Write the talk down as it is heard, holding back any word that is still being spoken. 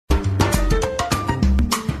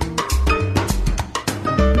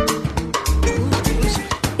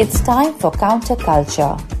It's time for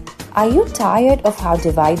Counterculture. Are you tired of how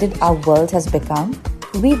divided our world has become?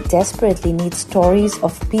 We desperately need stories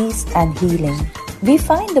of peace and healing. We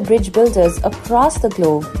find the bridge builders across the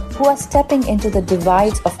globe who are stepping into the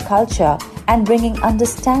divides of culture and bringing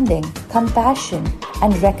understanding, compassion,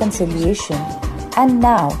 and reconciliation. And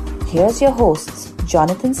now, here's your hosts,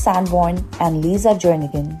 Jonathan Sanborn and Lisa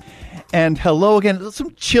Jernigan. And hello again.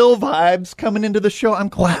 Some chill vibes coming into the show. I'm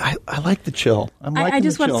glad. I like the chill. I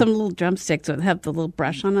just want some little drumsticks that have the little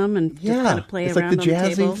brush on them and just kind of play it's around like the on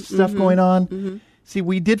the table. jazzy stuff going on. Mm-hmm. See,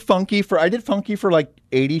 I did funky for like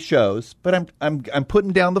 80 shows, but I'm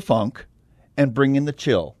putting down the funk and bringing the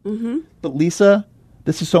chill. Mm-hmm. But Lisa,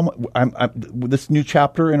 this is so much. This new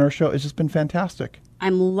chapter in our show has just been fantastic.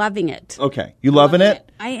 I'm loving it. Okay, you loving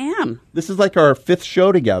it? I am. This is like our 5th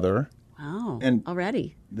show together. Wow. And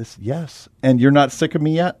already. Yes. And you're not sick of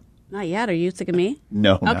me yet? Not yet. Are you sick of me?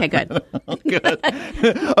 No. Okay, good. Good.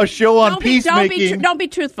 A show on peacemaking. Don't be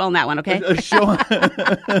truthful in that one, okay? A show.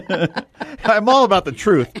 I'm all about the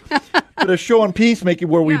truth. But a show on peacemaking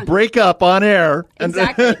where we break up on air. And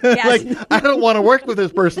exactly. Yes. Like, I don't want to work with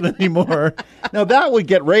this person anymore. Now, that would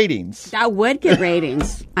get ratings. That would get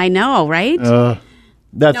ratings. I know, right?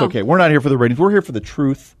 That's okay. We're not here for the ratings. We're here for the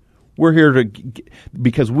truth. We're here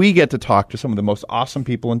because we get to talk to some of the most awesome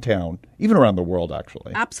people in town, even around the world,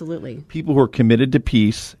 actually. Absolutely. People who are committed to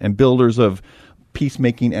peace and builders of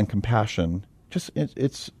peacemaking and compassion.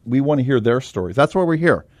 We want to hear their stories. That's why we're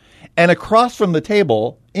here. And across from the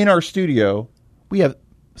table in our studio, we have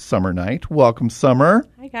Summer Knight. Welcome, Summer.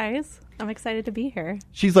 Hi, guys. I'm excited to be here.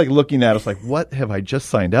 She's like looking at us like, what have I just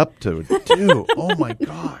signed up to do? Oh, my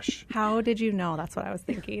gosh. How did you know? That's what I was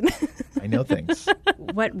thinking. I know things.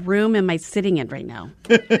 What room am I sitting in right now?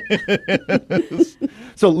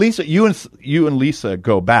 So, Lisa, you and Lisa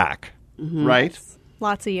go back, right? Yes.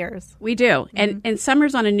 Lots of years. We do. Mm-hmm. And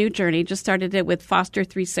Summer's on a new journey. Just started it with Foster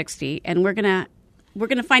 360. And we're going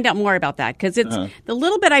to find out more about that because it's the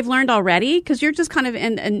little bit I've learned already, because you're just kind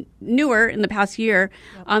of newer in the past year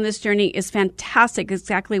on this journey is fantastic.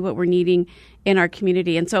 Exactly what we're needing in our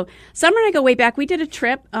community. And so Summer and I go way back. We did a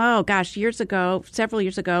trip, several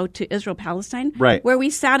years ago to Israel, Palestine, right, where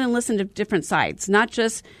we sat and listened to different sides, not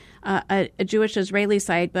just a Jewish-Israeli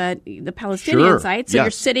side, but the Palestinian side. So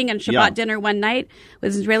you're sitting at Shabbat dinner one night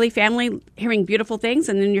with an Israeli family hearing beautiful things,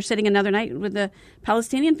 and then you're sitting another night with the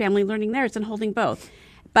Palestinian family learning theirs and holding both.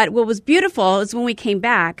 But what was beautiful is when we came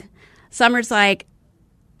back, Summer's like,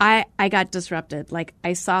 I got disrupted. Like,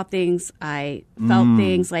 I saw things, I felt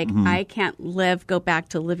things, like I can't go back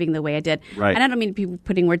to living the way I did. Right. And I don't mean to be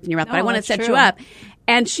putting words in your mouth, but I want to set you up.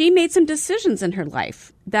 And she made some decisions in her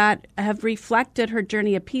life that have reflected her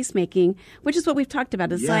journey of peacemaking, which is what we've talked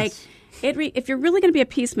about. It's like, if you're really going to be a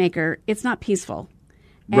peacemaker, it's not peaceful.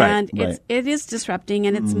 And it is disrupting,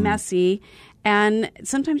 and it's messy. And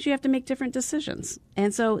sometimes you have to make different decisions.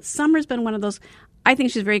 And so Summer's been one of those. I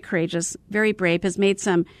think she's very courageous, very brave, has made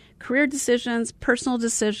some career decisions, personal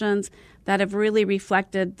decisions that have really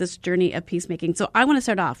reflected this journey of peacemaking. So I want to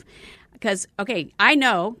start off because, I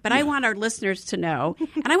know, but I want our listeners to know.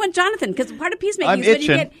 And I want Jonathan, because part of peacemaking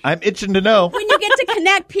is I'm itching to know. When you get to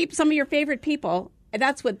connect some of your favorite people, and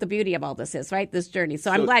that's what the beauty of all this is, right? This journey.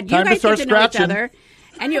 So I'm glad you guys get to know each other.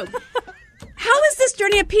 And you, how has this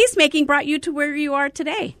journey of peacemaking brought you to where you are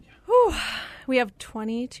today? Whew. We have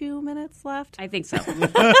 22 minutes left. I think so.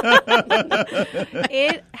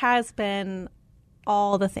 It has been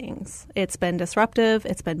all the things. It's been disruptive.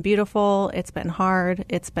 It's been beautiful. It's been hard.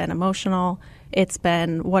 It's been emotional. It's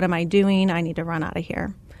been, what am I doing? I need to run out of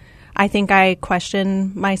here. I think I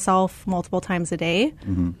question myself multiple times a day,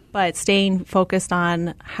 but staying focused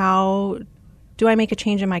on how do I make a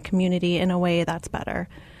change in my community in a way that's better.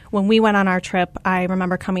 When we went on our trip, I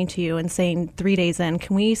remember coming to you and saying 3 days in,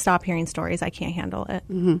 can we stop hearing stories? I can't handle it.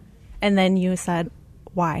 Mm-hmm. And then you said,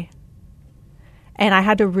 why? And I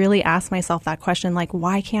had to really ask myself that question, like,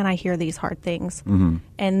 why can't I hear these hard things? Mm-hmm.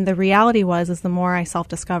 And the reality is the more I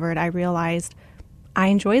self-discovered, I realized I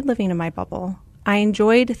enjoyed living in my bubble. I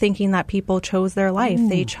enjoyed thinking that people chose their life. Ooh.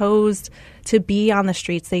 They chose to be on the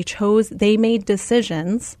streets. They made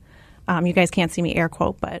decisions. You guys can't see me air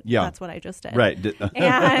quote, but that's what I just did. Right.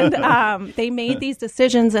 And they made these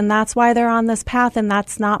decisions, and that's why they're on this path, and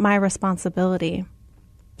that's not my responsibility.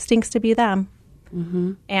 Stinks to be them.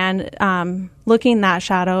 Mm-hmm. And looking that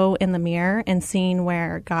shadow in the mirror and seeing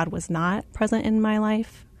where God was not present in my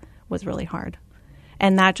life was really hard.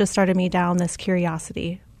 And that just started me down this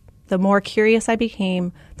curiosity. The more curious I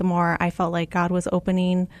became, the more I felt like God was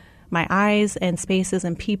opening my eyes and spaces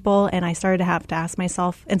and people, and I started to have to ask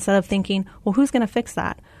myself, instead of thinking, well, who's going to fix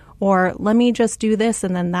that? Or let me just do this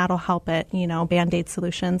and then that'll help it, Band-Aid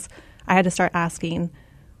solutions. I had to start asking,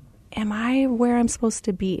 am I where I'm supposed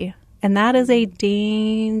to be? And that is a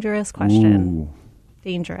dangerous question. Ooh.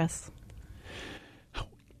 Dangerous.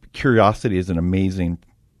 Curiosity is an amazing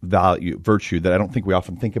virtue that I don't think we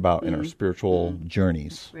often think about in our spiritual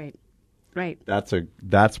journeys. Right.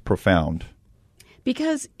 That's profound.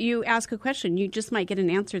 Because you ask a question, you just might get an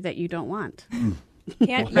answer that you don't want. You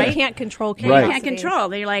can't control curiosity. Right. You can't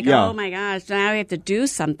control. You're like, Yeah. oh my gosh, now we have to do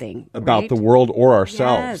something About right? the world or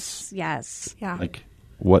ourselves. Yes. Yeah. Like,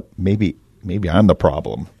 what? Maybe I'm the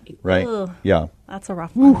problem, right? Ugh. Yeah. That's a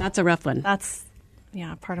rough one. That's a rough one. That's,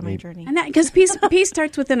 part of my journey. And that because peace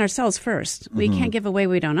starts within ourselves first. We can't give away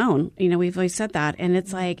what we don't own. We've always said that. And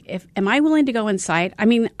it's like, am I willing to go inside? I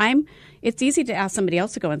mean, it's easy to ask somebody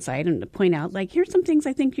else to go inside and to point out, like, here's some things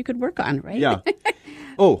I think you could work on, right? Yeah.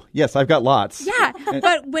 Oh, yes, I've got lots. Yeah.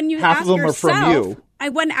 But when you half ask of them yourself, are from you.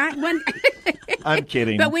 I'm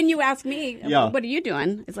kidding. But when you ask me, Yeah. what are you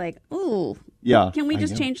doing? It's like, ooh, Yeah, can we I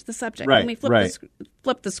just know. change the subject? Right, Can we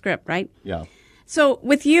flip the script, right? Yeah. So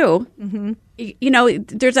with you,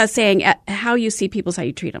 there's that saying, how you see people is how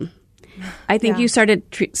you treat them. I think Yeah. you started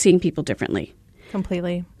seeing people differently.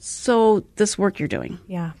 Completely. So this work you're doing,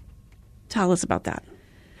 Yeah. tell us about that.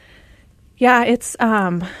 Yeah,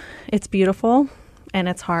 it's beautiful and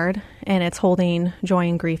it's hard and it's holding joy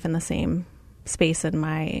and grief in the same space in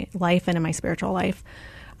my life and in my spiritual life.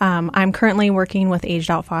 I'm currently working with aged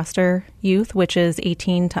out foster youth, which is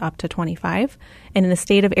 18 to up to 25. And in the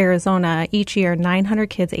state of Arizona, each year, 900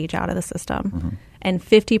 kids age out of the system, and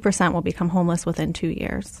 50% will become homeless within 2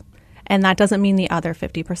 years. And that doesn't mean the other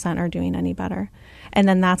 50% are doing any better. And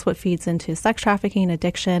then that's what feeds into sex trafficking,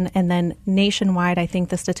 addiction, and then nationwide, I think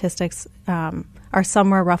the statistics are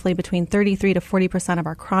somewhere roughly between 33 to 40% of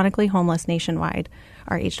our chronically homeless nationwide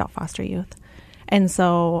are aged out foster youth. And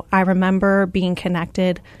so I remember being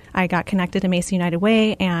connected. I got connected to Mesa United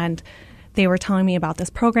Way, and they were telling me about this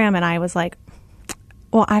program, and I was like,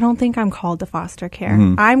 well, I don't think I'm called to foster care.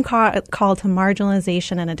 I'm called to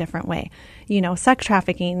marginalization in a different way. Sex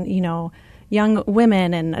trafficking, young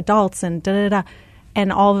women and adults and da-da-da.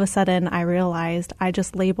 And all of a sudden, I realized I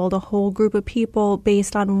just labeled a whole group of people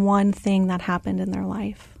based on one thing that happened in their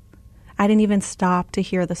life. I didn't even stop to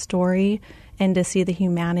hear the story and to see the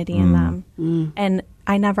humanity in them. And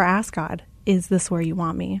I never asked God, is this where you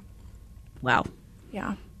want me? Wow.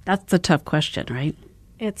 Yeah. That's the tough question, right?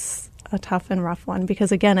 It's a tough and rough one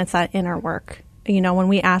because, again, it's that inner work. When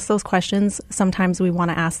we ask those questions, sometimes we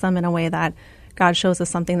want to ask them in a way that God shows us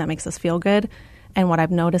something that makes us feel good. And what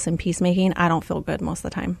I've noticed in peacemaking, I don't feel good most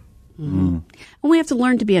of the time. And we have to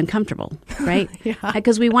learn to be uncomfortable, right?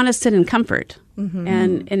 Because we want to sit in comfort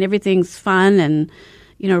and everything's fun and,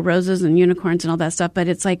 roses and unicorns and all that stuff. But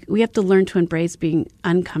it's like we have to learn to embrace being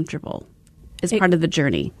uncomfortable as part of the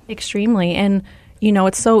journey. Extremely. And,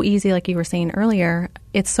 it's so easy, like you were saying earlier,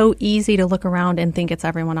 it's so easy to look around and think it's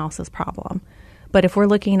everyone else's problem. But if we're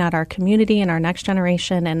looking at our community and our next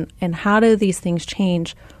generation and how do these things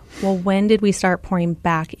change, well, when did we start pouring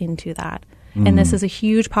back into that? And this is a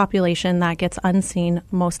huge population that gets unseen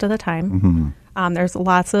most of the time. There's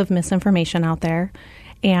lots of misinformation out there.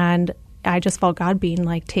 And I just felt God being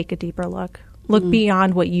like, take a deeper look. Look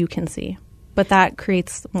beyond what you can see. But that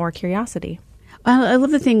creates more curiosity. I love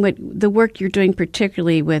the thing with the work you're doing,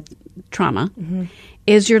 particularly with trauma,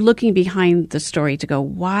 is you're looking behind the story to go,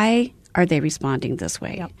 why are they responding this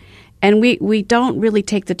way? Yep. And we don't really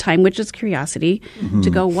take the time, which is curiosity, to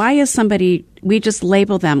go, why is somebody, we just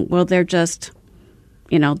label them, well, they're just,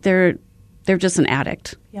 they're just an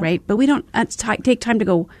addict, Yep. right? But we don't take time to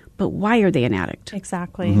go, but why are they an addict?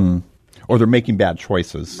 Exactly. Or they're making bad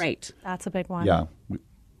choices. Right. That's a big one. Yeah.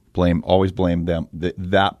 Always blame them,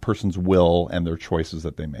 that person's will and their choices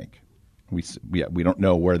that they make. We don't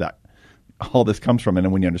know where all this comes from. And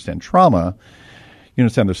then when you understand trauma, you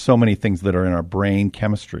understand there's so many things that are in our brain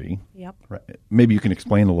chemistry. Yep. Right? Maybe you can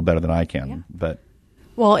explain a little better than I can, but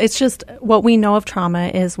Well, it's just what we know of trauma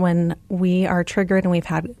is when we are triggered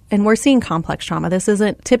and we're seeing complex trauma. This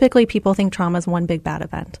isn't, typically people think trauma is one big bad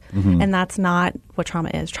event. And that's not what trauma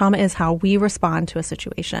is. Trauma is how we respond to a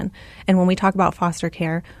situation. And when we talk about foster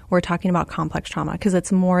care, we're talking about complex trauma because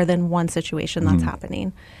it's more than one situation that's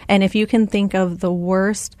happening. And if you can think of the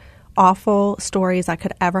worst, awful stories that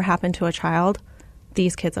could ever happen to a child,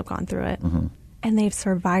 these kids have gone through it. And they've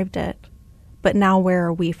survived it. But now where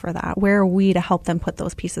are we for that? Where are we to help them put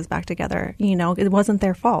those pieces back together? It wasn't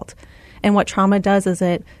their fault. And what trauma does is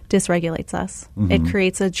it dysregulates us. It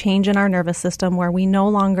creates a change in our nervous system where we no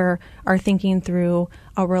longer are thinking through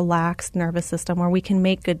a relaxed nervous system where we can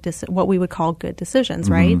make what we would call good decisions,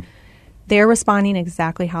 right? they're responding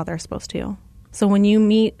exactly how they're supposed to. So when you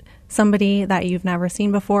meet somebody that you've never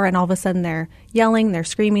seen before and all of a sudden they're yelling, they're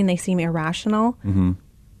screaming, they seem irrational,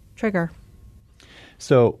 trigger.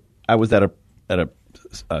 So I was at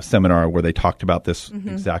a seminar where they talked about this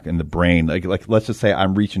exact in the brain. Like let's just say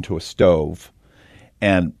I'm reaching to a stove,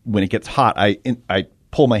 and when it gets hot, I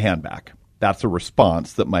pull my hand back. That's a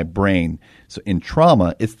response that my brain. So in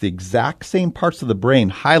trauma, it's the exact same parts of the brain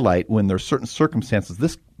highlight when there's certain circumstances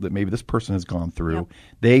that maybe this person has gone through. Yep.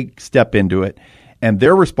 They step into it, and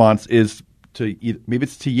their response is to maybe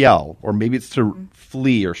it's to yell, or maybe it's to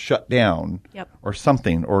flee or shut down, or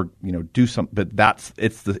something, or do something. But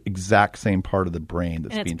it's the exact same part of the brain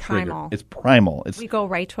that's being triggered. It's primal. We go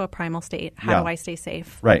right to a primal state. How do I stay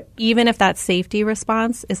safe? Right. Even if that safety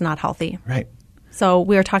response is not healthy. Right. So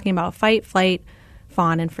we are talking about fight, flight,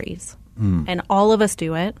 fawn, and freeze. And all of us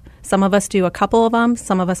do it. Some of us do a couple of them.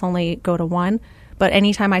 Some of us only go to one. But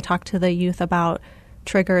anytime I talk to the youth about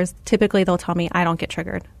triggers, typically they'll tell me, I don't get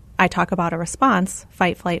triggered. I talk about a response,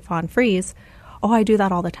 fight, flight, fawn, freeze. Oh, I do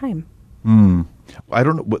that all the time. I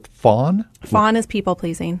don't know. What, fawn? Fawn is people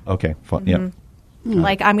pleasing. Okay. Fawn, yeah.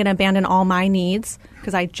 Like I'm going to abandon all my needs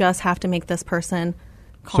because I just have to make this person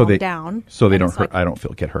calm down. So they don't hurt. I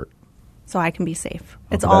don't get hurt. So I can be safe.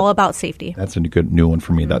 It's all about safety. That's a good new one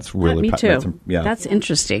for me. That's really me too. That's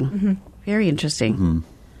interesting. Very interesting.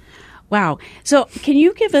 Wow. So can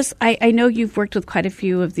you give us? I know you've worked with quite a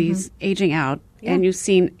few of these aging out, and you've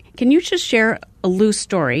seen. Can you just share a loose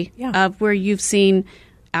story of where you've seen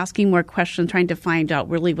asking more questions, trying to find out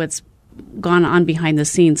really what's gone on behind the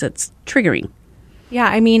scenes that's triggering? Yeah,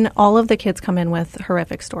 I mean, all of the kids come in with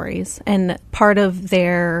horrific stories, and part of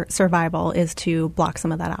their survival is to block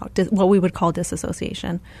some of that out, what we would call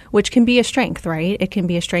disassociation, which can be a strength, right? It can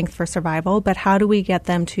be a strength for survival, but how do we get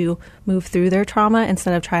them to move through their trauma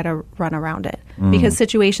instead of try to run around it? Because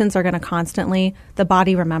situations are going to constantly, the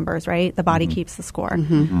body remembers, right? The body keeps the score.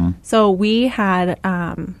 So we had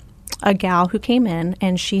a gal who came in,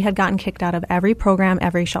 and she had gotten kicked out of every program,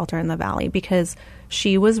 every shelter in the Valley, because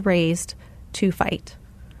she was raised to fight.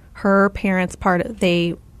 Her parents,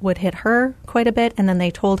 they would hit her quite a bit, and then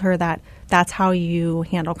they told her that that's how you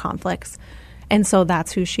handle conflicts. And so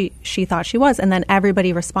that's who she thought she was. And then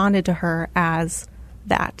everybody responded to her as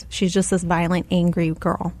that. She's just this violent, angry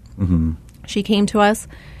girl. She came to us,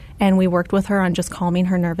 and we worked with her on just calming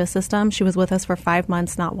her nervous system. She was with us for 5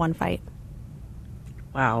 months, not one fight.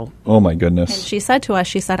 Wow. Oh, my goodness. And she said to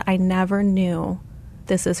us, I never knew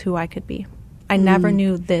this is who I could be. I never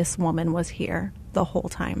knew this woman was here the whole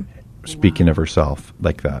time. Speaking of herself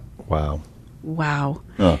like that. Wow. Wow.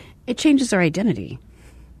 It changes our identity,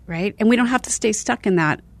 right? And we don't have to stay stuck in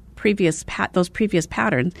that those previous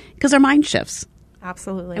patterns because our mind shifts.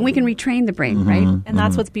 Absolutely. And we can retrain the brain, right? And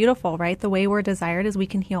that's what's beautiful, right? The way we're desired is we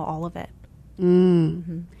can heal all of it.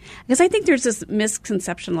 Because I think there's this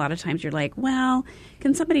misconception a lot of times. You're like, well,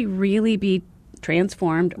 can somebody really be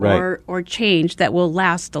transformed or changed that will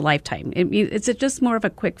last a lifetime? It's just more of a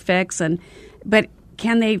quick fix, but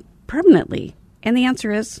can they permanently? And the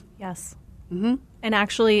answer is yes. And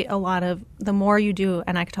actually, the more you do,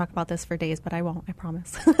 and I could talk about this for days, but I won't, I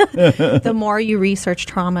promise. The more you research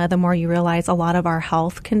trauma, the more you realize a lot of our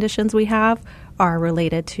health conditions we have are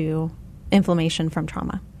related to inflammation from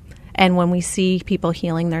trauma. And when we see people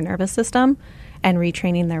healing their nervous system and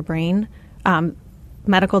retraining their brain,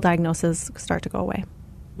 medical diagnoses start to go away.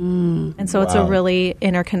 And so it's a really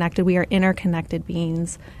we are interconnected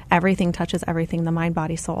beings. Everything touches everything, the mind,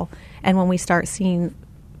 body, soul. And when we start seeing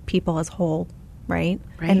people as whole, right?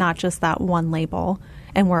 And not just that one label,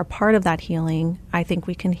 and we're a part of that healing, I think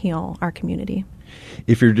we can heal our community.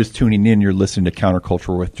 If you're just tuning in, you're listening to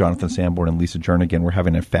Counterculture with Jonathan Sanborn and Lisa Jernigan. We're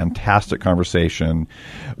having a fantastic conversation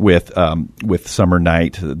with Summer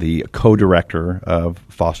Knight, the co-director of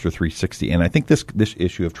Foster 360. And I think this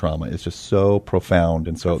issue of trauma is just so profound.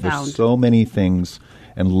 And so there's so many things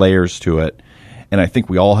and layers to it. And I think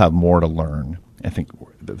we all have more to learn. I think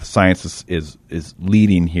the science is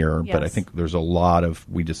leading here, but I think there's a lot of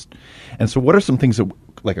and so what are some things that,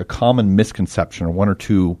 like a common misconception or one or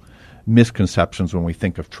two misconceptions when we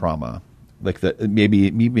think of trauma, like that maybe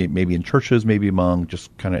in churches, maybe among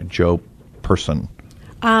just kind of Joe person?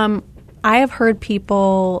 I have heard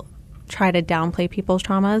people try to downplay people's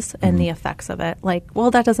traumas and the effects of it. Like, well,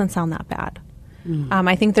 that doesn't sound that bad.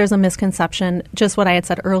 I think there's a misconception, just what I had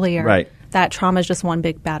said earlier, that trauma is just one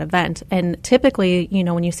big bad event. And typically,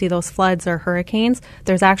 when you see those floods or hurricanes,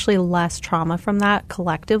 there's actually less trauma from that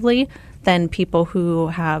collectively than people who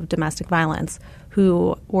have domestic violence,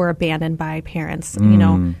 who were abandoned by parents.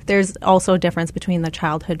 There's also a difference between the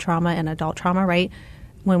childhood trauma and adult trauma, right?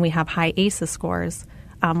 When we have high ACEs scores,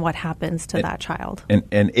 what happens to that child.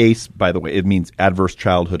 And ACE, by the way, it means adverse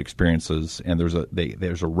childhood experiences, and there's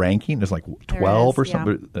a ranking. There's like 12 or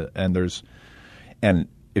something, and there's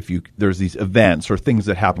these events or things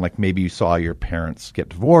that happen, like maybe you saw your parents get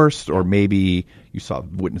divorced, or maybe you saw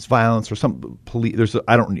witness violence or some police.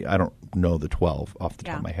 I don't know the 12 off the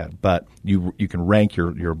top of my head, but you can rank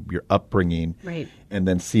your upbringing, right, and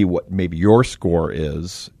then see what maybe your score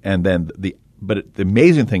is, and then the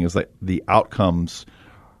amazing thing is that the outcomes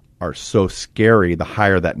are so scary the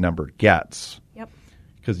higher that number gets. Yep.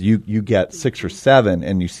 Because you get 6 or 7,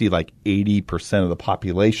 and you see like 80% of the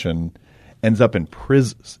population ends up in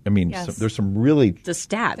prisons. I mean, there's some really the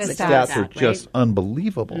stats. The stats are just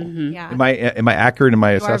unbelievable. Mm-hmm. Yeah. Am I accurate in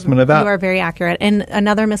my assessment of that? You are very accurate. And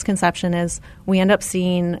another misconception is we end up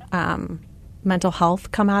seeing mental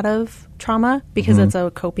health come out of trauma because it's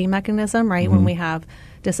a coping mechanism, right? When we have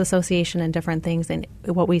disassociation and different things, and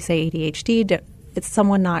what we say ADHD, it's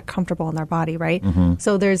someone not comfortable in their body, right?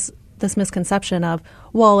 So there's this misconception of,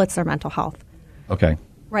 well, it's their mental health. Okay.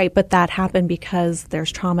 Right, but that happened because there's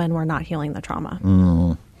trauma and we're not healing the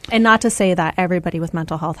trauma. And not to say that everybody with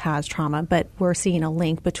mental health has trauma, but we're seeing a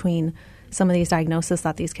link between some of these diagnoses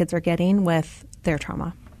that these kids are getting with their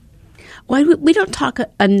trauma. Well, we don't talk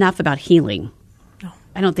enough about healing. No.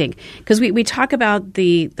 I don't think. Because we talk about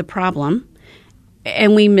the problem,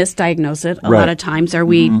 and we misdiagnose it a lot of times, or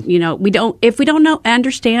we don't, if we don't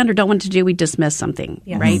understand or don't want to do, we dismiss something,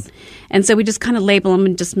 right? And so we just kind of label them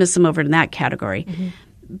and dismiss them over in that category.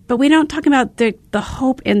 But we don't talk about the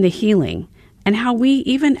hope in the healing, and how we,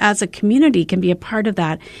 even as a community, can be a part of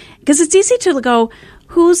that. Because it's easy to go,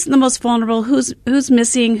 who's the most vulnerable, who's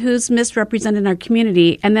missing, who's misrepresented in our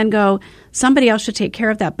community, and then go, somebody else should take care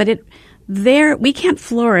of that. But we can't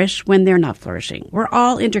flourish when they're not flourishing. We're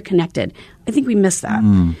all interconnected. I think we miss that,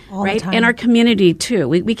 right? In our community, too.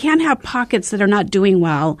 We can't have pockets that are not doing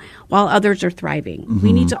well while others are thriving.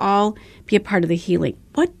 We need to all be a part of the healing.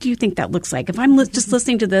 What do you think that looks like? If I'm just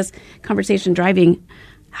listening to this conversation driving,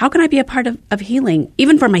 how can I be a part of healing,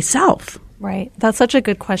 even for myself? Right. That's such a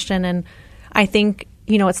good question. And I think,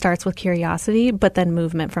 it starts with curiosity, but then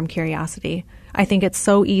movement from curiosity. I think it's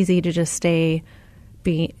so easy to just stay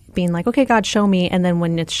being like, okay, God, show me. And then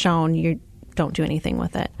when it's shown, you don't do anything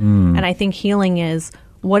with it. And I think healing is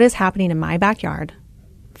what is happening in my backyard,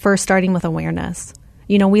 first starting with awareness.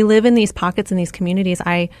 We live in these pockets in these communities.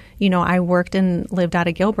 I worked and lived out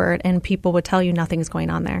of Gilbert, and people would tell you nothing's going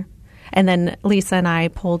on there. And then Lisa and I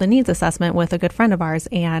pulled a needs assessment with a good friend of ours,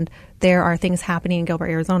 and there are things happening in Gilbert,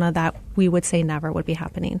 Arizona that we would say never would be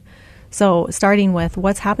happening. So starting with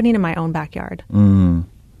what's happening in my own backyard.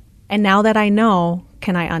 And now that I know,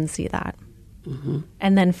 can I unsee that?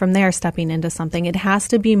 And then from there, stepping into something. It has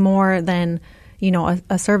to be more than,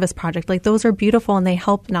 a service project. Like, those are beautiful and they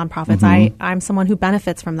help nonprofits. I'm someone who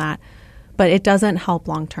benefits from that. But it doesn't help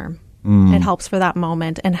long term. It helps for that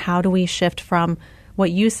moment. And how do we shift from what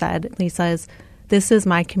you said, Lisa, is this is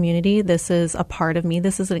my community. This is a part of me.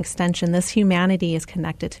 This is an extension. This humanity is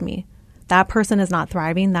connected to me. That person is not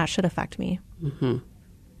thriving. That should affect me.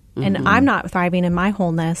 And I'm not thriving in my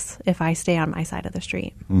wholeness if I stay on my side of the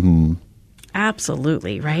street.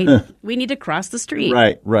 Absolutely, right? We need to cross the street.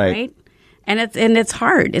 Right. And it's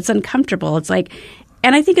hard. It's uncomfortable. It's like,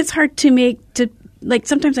 and I think it's hard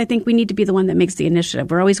sometimes I think we need to be the one that makes the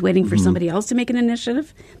initiative. We're always waiting for somebody else to make an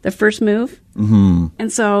initiative, the first move.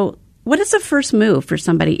 And so what is the first move for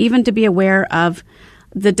somebody, even to be aware of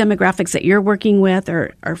the demographics that you're working with,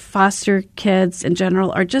 or foster kids in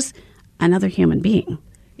general, or just another human being?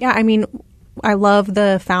 Yeah, I mean, I love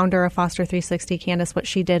the founder of Foster 360, Candace. What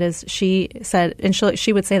she did is she said, and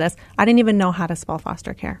she would say this, I didn't even know how to spell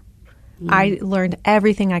foster care. I learned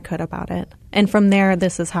everything I could about it. And from there,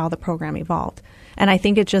 this is how the program evolved. And I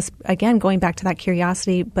think it just, again, going back to that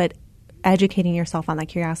curiosity, but educating yourself on that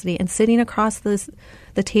curiosity and sitting across the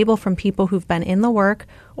table from people who've been in the work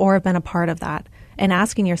or have been a part of that, and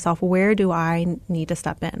asking yourself, where do I need to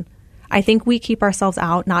step in? I think we keep ourselves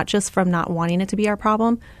out, not just from not wanting it to be our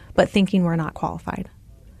problem, but thinking we're not qualified.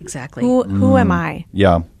 Exactly. Who am I?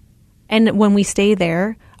 Yeah. And when we stay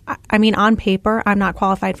there, I mean, on paper, I'm not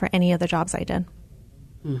qualified for any of the jobs I did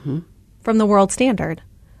from the world standard.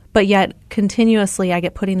 But yet, continuously, I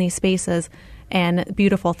get put in these spaces, and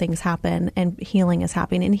beautiful things happen, and healing is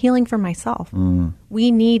happening, and healing for myself.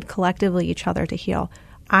 We need collectively each other to heal.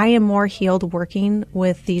 I am more healed working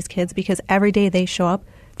with these kids because every day they show up,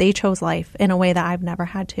 they chose life in a way that I've never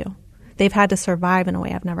had to. They've had to survive in a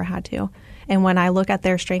way I've never had to. And when I look at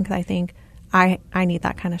their strength, I think, I need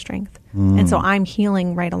that kind of strength. And so I'm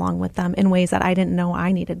healing right along with them in ways that I didn't know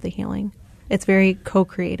I needed the healing. It's very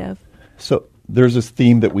co-creative. So there's this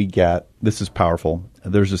theme that we get. This is powerful.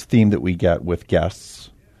 There's this theme that we get with guests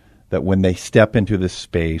that when they step into this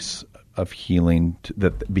space of healing,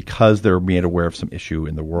 that because they're made aware of some issue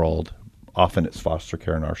in the world, often it's foster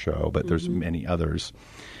care in our show, but there's many others,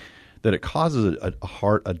 that it causes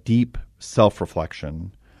a deep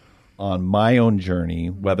self-reflection on my own journey,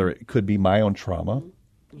 whether it could be my own trauma,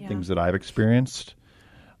 things that I've experienced,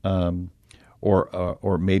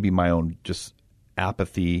 or maybe my own just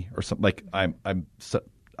apathy or something. Like I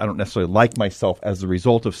don't necessarily like myself as a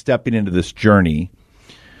result of stepping into this journey,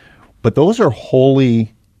 but those are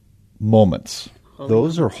holy moments.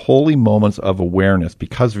 Those are holy moments of awareness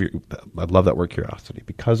because of I love that word curiosity.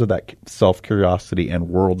 Because of that self-curiosity and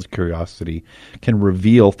world's curiosity can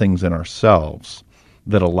reveal things in ourselves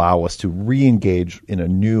that allow us to re-engage in a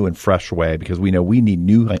new and fresh way because we know we need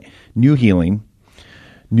new healing,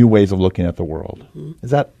 new ways of looking at the world.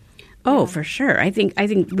 Is that? Oh, for sure. I think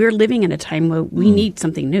we're living in a time where we need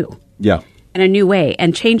something new. Yeah. In a new way.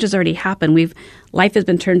 And change has already happened. Life has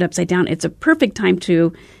been turned upside down. It's a perfect time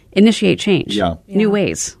to initiate change. Yeah. New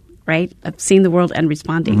ways, right? Of seeing the world and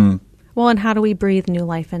responding. Well, and how do we breathe new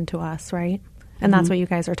life into us, right? And that's what you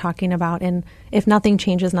guys are talking about. And if nothing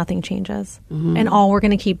changes, nothing changes. And all we're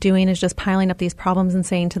going to keep doing is just piling up these problems and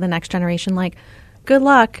saying to the next generation, like, good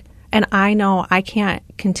luck. And I know I can't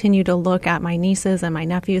continue to look at my nieces and my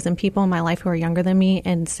nephews and people in my life who are younger than me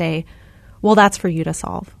and say, well, that's for you to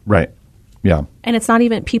solve. Right. Yeah. And it's not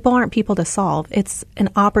even, people aren't people to solve. It's an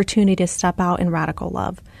opportunity to step out in radical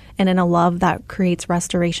love and in a love that creates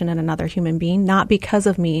restoration in another human being, not because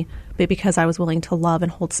of me, but because I was willing to love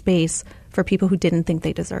and hold space for people who didn't think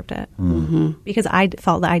they deserved it. Because I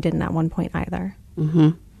felt that I didn't at one point either.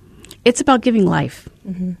 It's about giving life,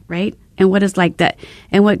 right? And what is like that,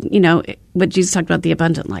 and what Jesus talked about, the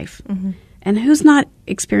abundant life. And who's not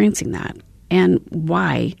experiencing that? And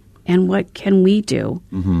why? And what can we do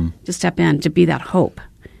to step in to be that hope?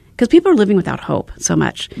 Because people are living without hope so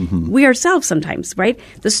much. We ourselves sometimes, right?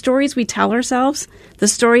 The stories we tell ourselves, the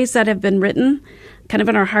stories that have been written kind of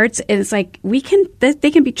in our hearts, and it's like they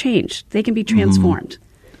can be changed. They can be transformed.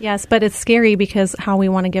 Yes, but it's scary because how we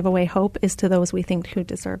want to give away hope is to those we think who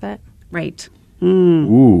deserve it. Right.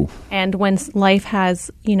 Ooh. And when life has,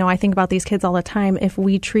 I think about these kids all the time, if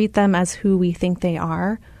we treat them as who we think they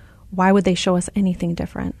are, why would they show us anything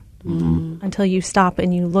different? Until you stop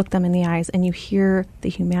and you look them in the eyes and you hear the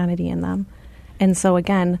humanity in them. And so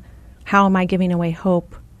again, how am I giving away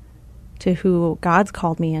hope to who God's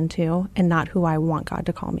called me into and not who I want God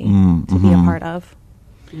to call me to be a part of?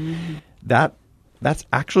 That's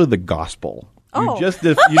actually the gospel. Oh. You just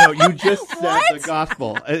said the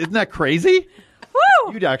gospel. Isn't that crazy?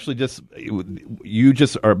 Woo! You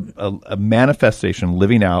just are a manifestation,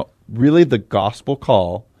 living out really the gospel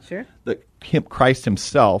call. Sure. That Christ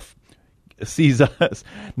himself sees us,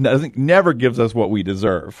 never gives us what we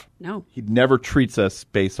deserve. No. He never treats us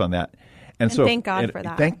based on that. And so thank God for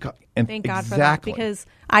that. Thank God for that, because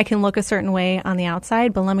I can look a certain way on the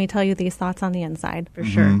outside, but let me tell you these thoughts on the inside. For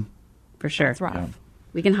sure. For sure. It's rough. Yeah.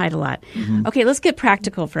 We can hide a lot. Okay, let's get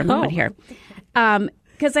practical for a moment here.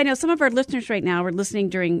 Because I know some of our listeners right now are listening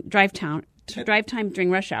during drive time during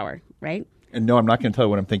rush hour, right? And no, I'm not going to tell you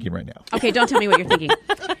what I'm thinking right now. Okay, don't tell me what you're thinking.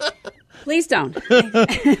 Please don't.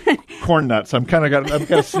 Corn nuts. I've got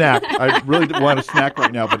a snack. I really want a snack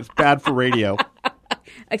right now, but it's bad for radio.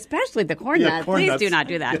 Especially the corn nuts. Corn Please nuts. do not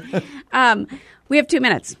do that. We have 2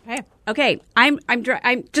 minutes. Okay. I'm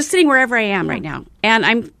just sitting wherever I am right now, and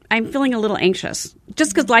I'm feeling a little anxious,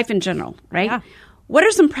 just because life in general, right? Yeah. What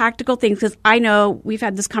are some practical things? Because I know we've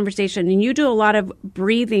had this conversation, and you do a lot of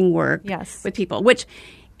breathing work with people, which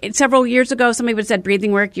several years ago, somebody would have said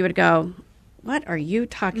breathing work, you would go, what are you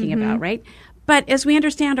talking about, right? But as we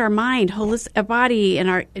understand our mind, our body, and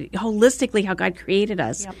our holistically how God created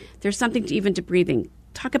us, there's something to breathing.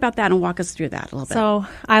 Talk about that and walk us through that a little bit. So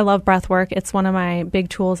I love breath work. It's one of my big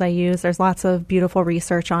tools I use. There's lots of beautiful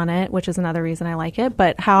research on it, which is another reason I like it.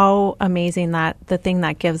 But how amazing that the thing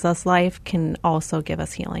that gives us life can also give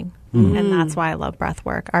us healing. And that's why I love breath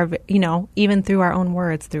work. Even through our own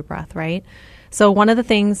words, through breath, right? So one of the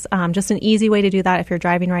things, just an easy way to do that if you're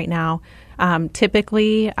driving right now,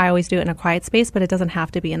 typically I always do it in a quiet space, but it doesn't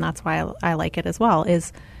have to be, and that's why I like it as well,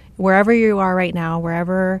 is wherever you are right now,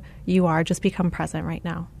 wherever you are, just become present right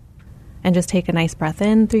now. And just take a nice breath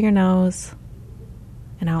in through your nose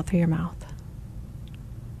and out through your mouth.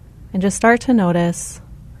 And just start to notice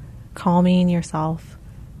calming yourself.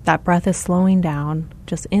 That breath is slowing down,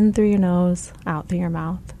 just in through your nose, out through your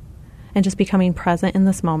mouth. And just becoming present in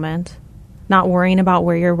this moment, not worrying about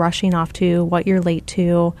where you're rushing off to, what you're late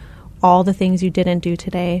to, all the things you didn't do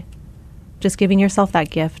today. Just giving yourself that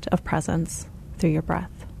gift of presence through your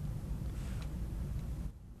breath.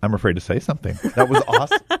 I'm afraid to say something. That was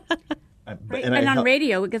awesome. Right. And on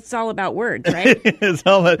radio, it's all about words, right? It's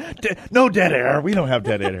all no dead air. We don't have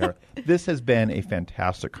dead air. This has been a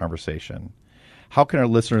fantastic conversation. How can our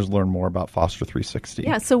listeners learn more about Foster 360?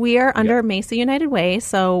 Yeah, so we are under Mesa United Way,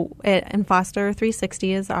 and Foster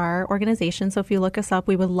 360 is our organization. So if you look us up,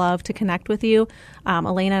 we would love to connect with you.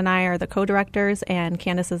 Elena and I are the co-directors, and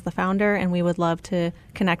Candace is the founder, and we would love to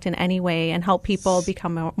connect in any way and help people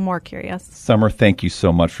become more curious. Summer, thank you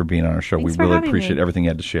so much for being on our show. Thanks we really appreciate everything you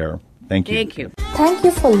had to share. Thank you. Thank you. Thank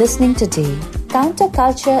you for listening today.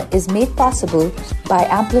 Counterculture is made possible by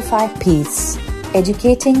Amplify Peace,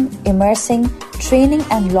 educating, immersing, training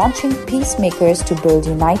and launching peacemakers to build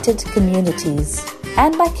united communities.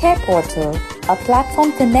 And by Care Portal, a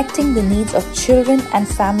platform connecting the needs of children and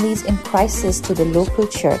families in crisis to the local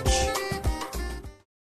church.